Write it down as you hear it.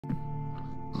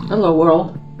Hello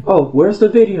world. Oh, where's the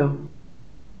video?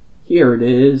 Here it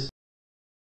is.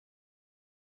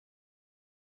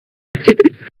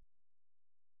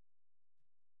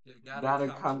 You gotta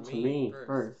come to me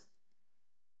first.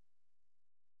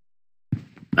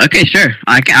 Okay, sure.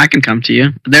 I can come to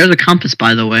you. There's a compass,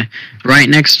 by the way. Right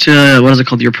next to, what is it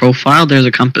called? Your profile, there's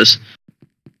a compass.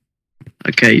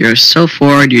 Okay, you're so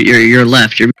forward, you're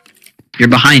left. You're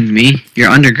behind me. You're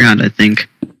underground, I think.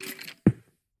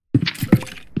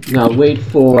 Now wait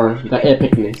for the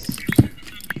epicness.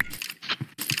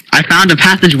 I found a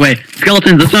passageway.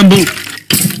 Skeletons, assemble!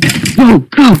 Go,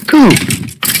 go, go!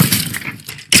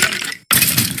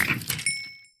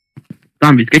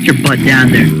 Zombies, get your butt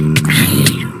down there.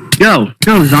 Go,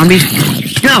 go, zombies,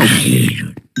 go!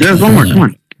 There's one more, come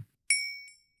on.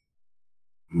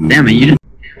 Damn it, you just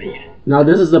Now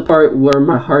this is the part where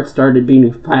my heart started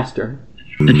beating faster.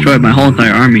 destroyed my whole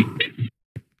entire army.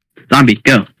 Zombie,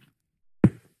 go.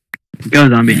 Go,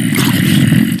 zombie.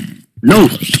 No!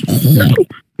 No!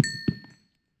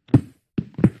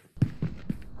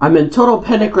 I'm in total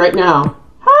panic right now.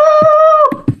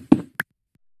 Help!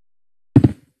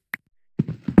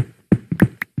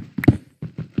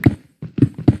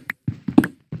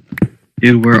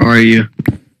 Dude, where are you?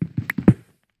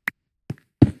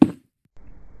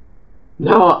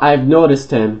 Now I've noticed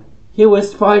him. He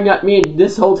was spying at me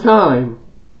this whole time.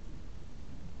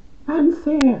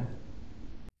 Unfair.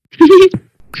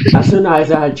 As soon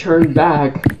as I turned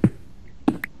back,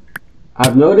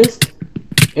 I've noticed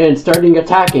and starting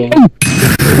attacking.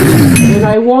 And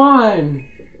I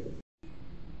won!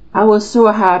 I was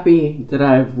so happy that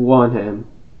I've won him.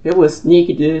 It was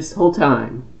sneaky this whole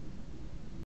time.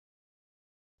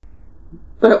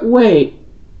 But wait,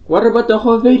 what about the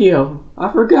whole video?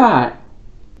 I forgot.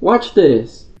 Watch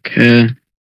this. Okay.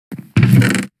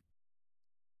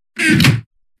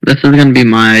 This is gonna be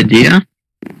my idea.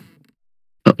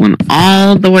 Put one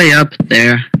all the way up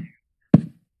there.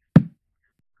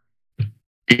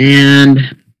 And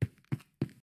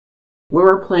We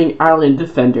were playing Island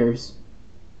Defenders.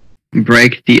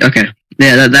 break the... Okay.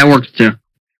 Yeah, that works too.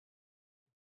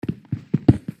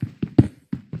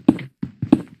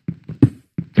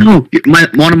 No,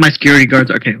 one of my security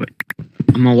guards... Okay, wait.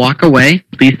 I'm gonna walk away.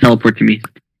 Please teleport to me.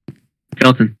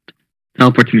 Skeleton,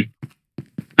 teleport to me.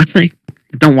 Actually,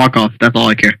 don't walk off. That's all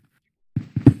I care.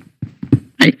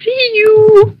 I see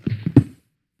you!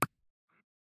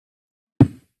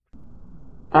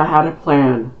 I had a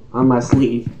plan on my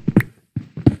sleeve.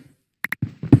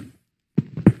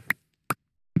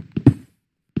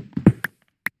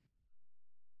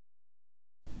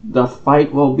 The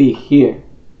fight will be here,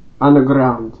 on the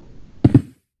ground.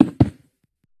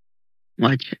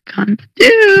 What you gonna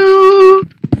do?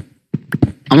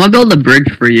 I'm gonna build a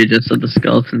bridge for you just so the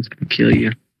skeletons can kill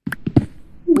you.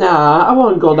 Nah, I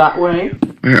won't go that way.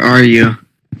 Where are you? Alright,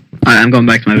 I'm going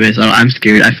back to my base. I'm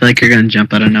scared. I feel like you're gonna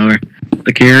jump out of nowhere.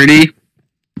 Security?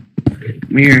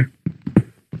 Come here.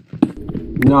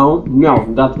 No,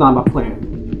 that's not my plan.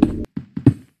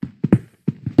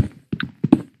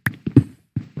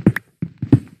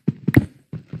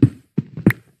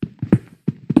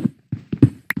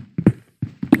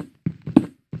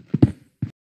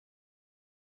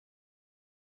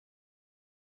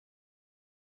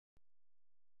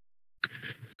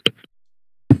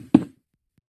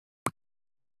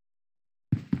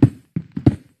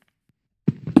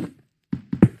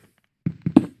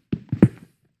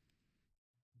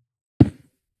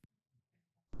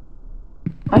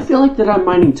 I feel like that I'm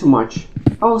mining too much.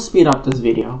 I'll speed up this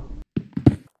video.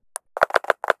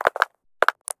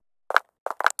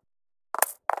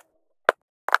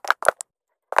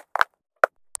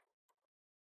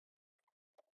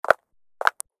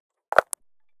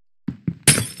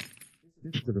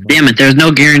 Damn it, there's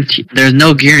no guarantee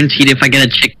if I get a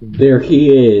chicken. There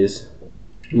he is.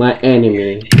 My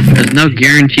enemy. There's no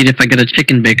guaranteed if I get a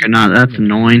chicken bake or not. That's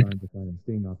annoying.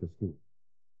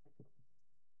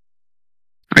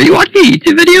 Are you watching a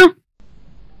YouTube video?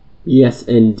 Yes,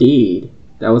 indeed.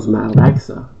 That was my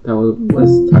Alexa that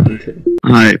was talking to.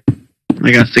 Alright.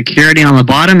 I got security on the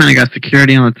bottom and I got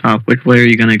security on the top. Which way are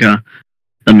you gonna go?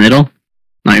 The middle?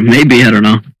 Like, maybe, I don't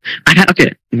know.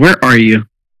 Okay, where are you?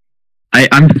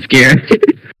 I'm scared.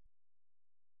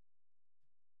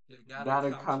 You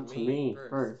gotta come to me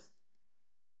first.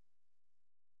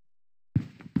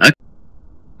 Okay.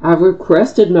 I've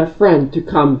requested my friend to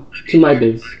come to my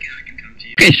base.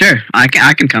 Okay, sure. I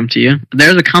can come to you.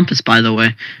 There's a compass, by the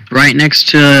way. Right next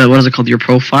to, what is it called? Your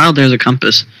profile, there's a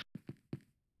compass.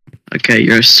 Okay,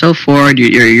 you're so forward,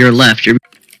 you're left. You're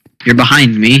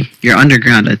behind me. You're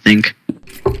underground, I think.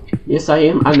 Yes, I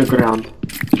am underground.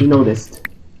 You noticed.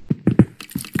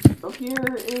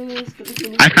 here is the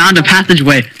beginning. I found a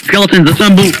passageway. Skeletons,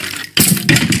 assemble!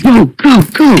 Go, go,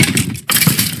 go!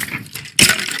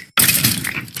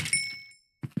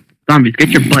 Zombies, get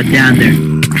your butt down there.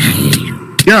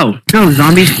 Go, go,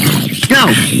 zombies.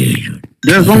 Go!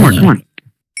 There's one more, come on.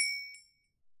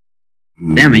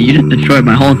 Damn it, you just destroyed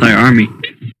my whole entire army.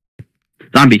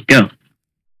 Zombie, go.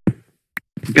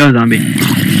 Go, zombie.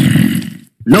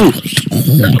 No!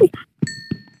 No!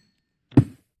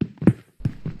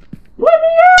 Let me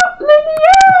out! Let me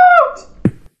out!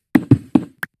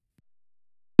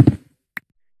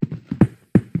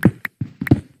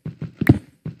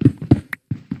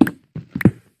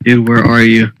 Dude, where are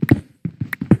you?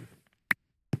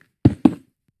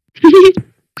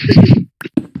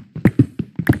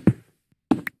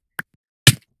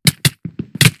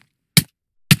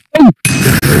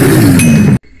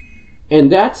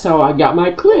 And that's how I got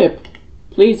my clip.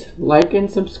 Please like and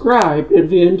subscribe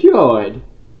if you enjoyed.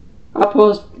 I'll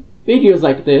post videos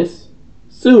like this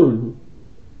soon.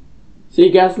 See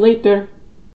you guys later.